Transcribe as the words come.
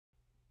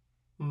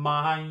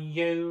My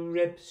yo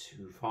rip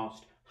so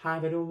fast,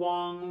 have it a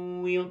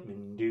wong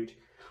wheelman doot,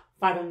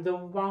 five and the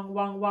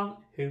wong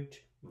hoot,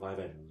 vive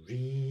a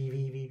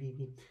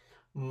ree.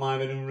 My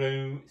little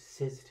row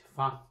sist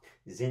fa,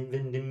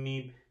 zinvin de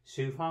meep,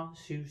 so far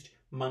soust,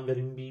 man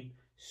verin beep,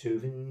 so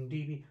vin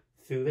deep,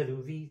 thu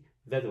vedo v,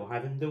 vedo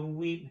having the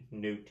weep,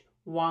 note,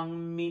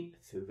 wang meep,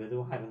 thu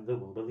vedo having the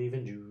will believe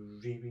in do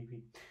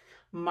ree.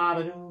 My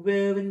little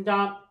will and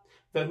dot,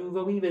 the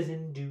hoover weavers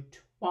in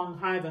doot, wang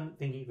haven't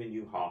think even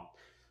you ha,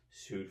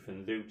 suit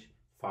fin loot,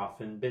 far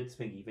fin bits,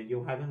 think even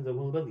you haven't the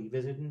will believe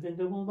is it in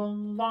the will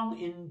belong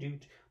in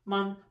doot,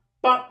 man,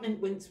 botman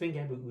wins swing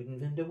a boot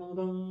and the will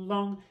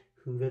belong.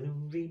 Hoover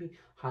reeby,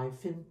 high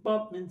fin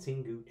bobman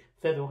sing good,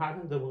 feather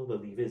haven't the will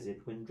believe is it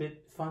when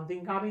drip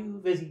funding hobby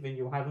hoovers even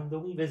you haven't the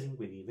weavers in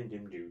with even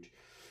dim dude.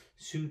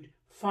 Suit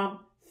fam,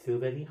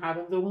 thilvely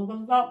haven't the will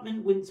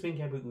allotment when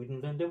swing a boot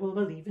and the will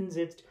believe in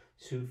zit,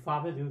 suit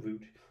father do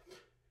root.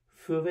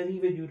 Further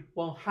even you'd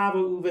well have a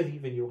over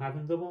even you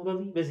haven't the will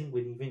believe is in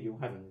with even you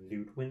haven't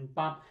loot when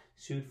bam,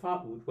 suit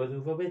fat wood was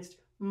over witst,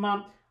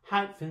 man,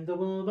 had fin the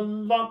will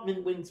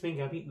allotment when swing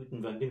a boot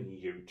and dim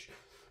huge.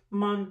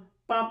 Man,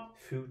 bab,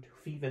 food,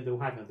 fever, though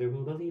have other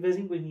who believers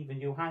in when even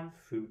you have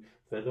food,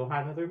 for though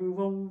have other who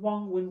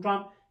wrong when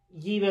drop,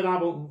 ye the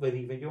labo who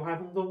believe in you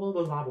haven't the will,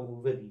 the labo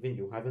who believe in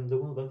you haven't the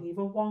will believe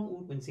a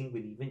wong, when sing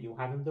with even you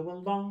haven't the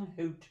will long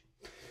hoot.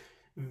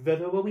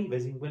 Whether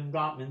weavers in when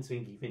Bratman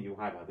swing even you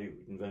have other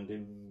and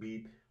London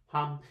beep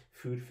ham,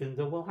 food fin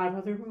the will have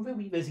other who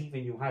weavers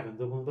even you haven't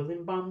the will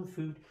in bun,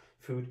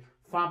 food,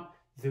 fab.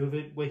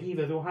 Where he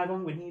though have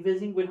on when he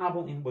visiting when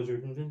habon in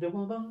buzzard and the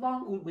will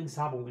long when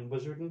sabo in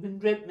buzzard and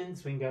dripman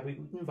swing up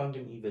and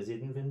vangen he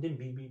visit and vindin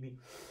be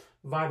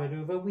vibe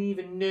over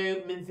weaving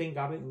no men think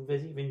up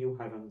it even you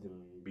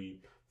haven't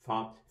be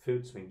fab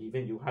food swing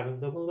even you haven't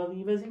the will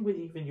believers in with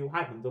even you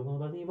haven't the will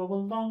believer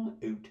will long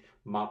out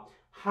map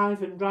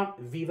have and drop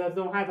viva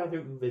though have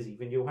other uvers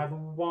even you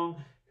haven't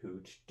wong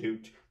hoot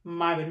doot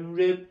my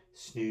rib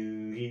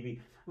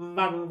snooty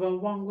Valuva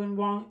wong when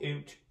wong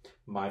out.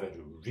 My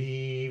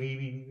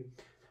ree.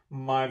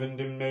 My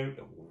vandum note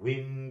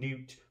wind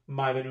out.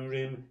 My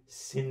rim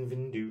sin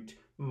vindoot.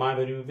 My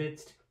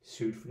vitst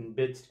suit fin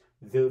bitst.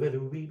 The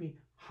weeby.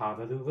 Ha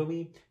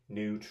wee.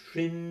 No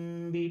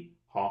trim beep.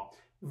 Ha.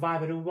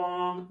 Viva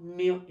wong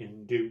meal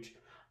in doot.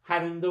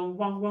 Having the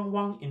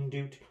wong in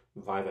doot.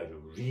 Viva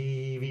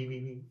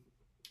ree.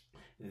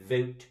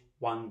 Vote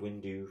one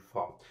window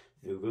for.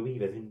 The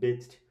weaver in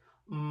bitst.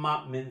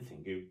 Ma men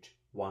think out.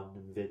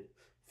 One vid,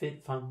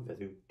 fit fun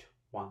without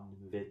one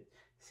vid,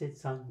 sit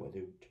sun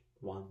without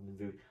one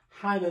vid.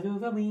 Hi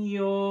over me,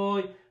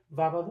 oi,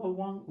 vaba the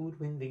one would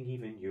win, think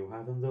even you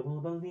haven't the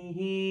will believe.